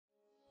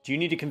Do you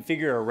need to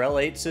configure a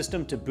RHEL8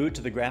 system to boot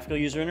to the graphical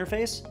user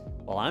interface?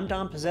 Well, I'm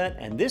Don Pezet,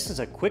 and this is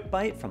a quick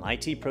bite from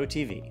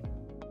ITProTV.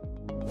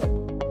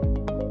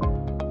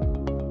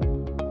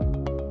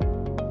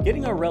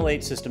 Getting our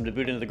RHEL8 system to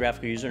boot into the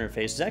graphical user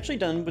interface is actually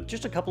done with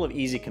just a couple of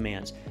easy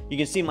commands. You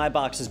can see my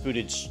box is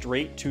booted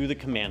straight to the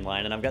command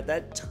line, and I've got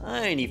that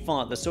tiny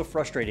font that's so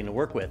frustrating to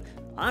work with.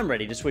 I'm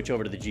ready to switch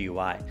over to the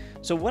GUI.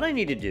 So what I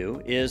need to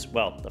do is,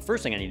 well, the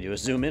first thing I need to do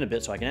is zoom in a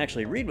bit so I can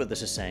actually read what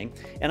this is saying,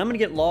 and I'm going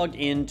to get logged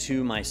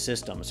into my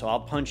system. So I'll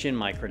punch in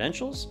my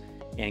credentials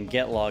and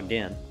get logged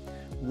in.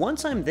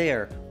 Once I'm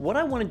there, what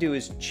I want to do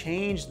is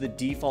change the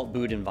default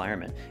boot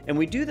environment, and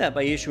we do that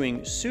by issuing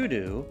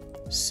sudo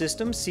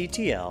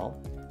systemctl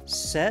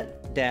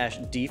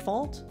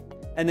set-default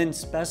and then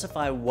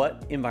specify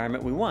what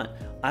environment we want.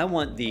 I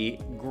want the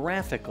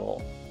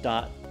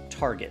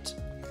graphical.target.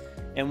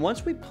 And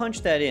once we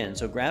punch that in,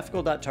 so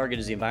graphical.target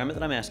is the environment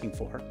that I'm asking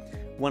for,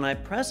 when I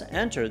press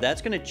enter,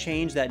 that's going to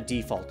change that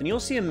default. And you'll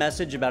see a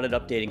message about it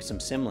updating some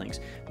symlinks.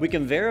 We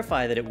can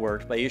verify that it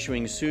worked by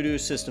issuing sudo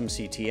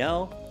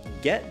systemctl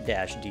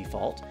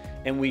get-default,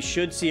 and we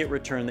should see it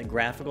return that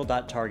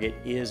graphical.target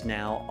is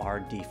now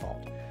our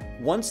default.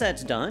 Once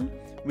that's done,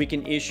 we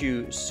can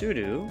issue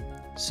sudo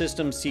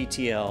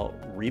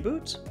systemctl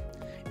reboot,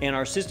 and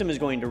our system is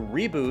going to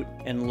reboot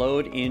and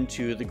load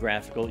into the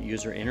graphical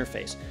user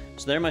interface.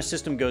 So there my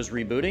system goes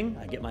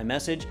rebooting, I get my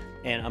message,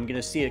 and I'm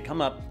gonna see it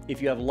come up.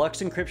 If you have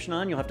Lux encryption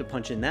on, you'll have to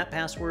punch in that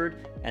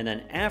password, and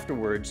then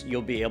afterwards,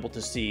 you'll be able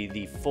to see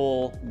the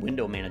full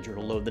window manager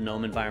to load the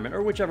GNOME environment,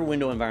 or whichever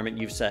window environment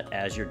you've set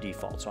as your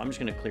default. So I'm just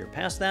gonna clear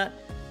past that,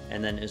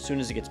 and then as soon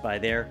as it gets by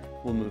there,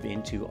 we'll move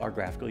into our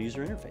graphical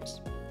user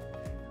interface.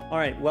 All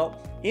right, well,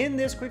 in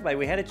this quick bite,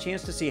 we had a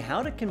chance to see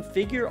how to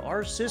configure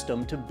our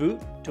system to boot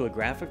to a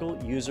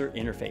graphical user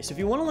interface. If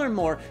you want to learn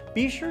more,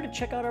 be sure to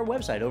check out our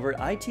website over at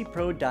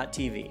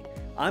ITPro.tv.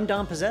 I'm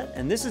Don Pezet,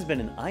 and this has been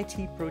an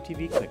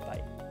ITProTV Quick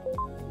Bite.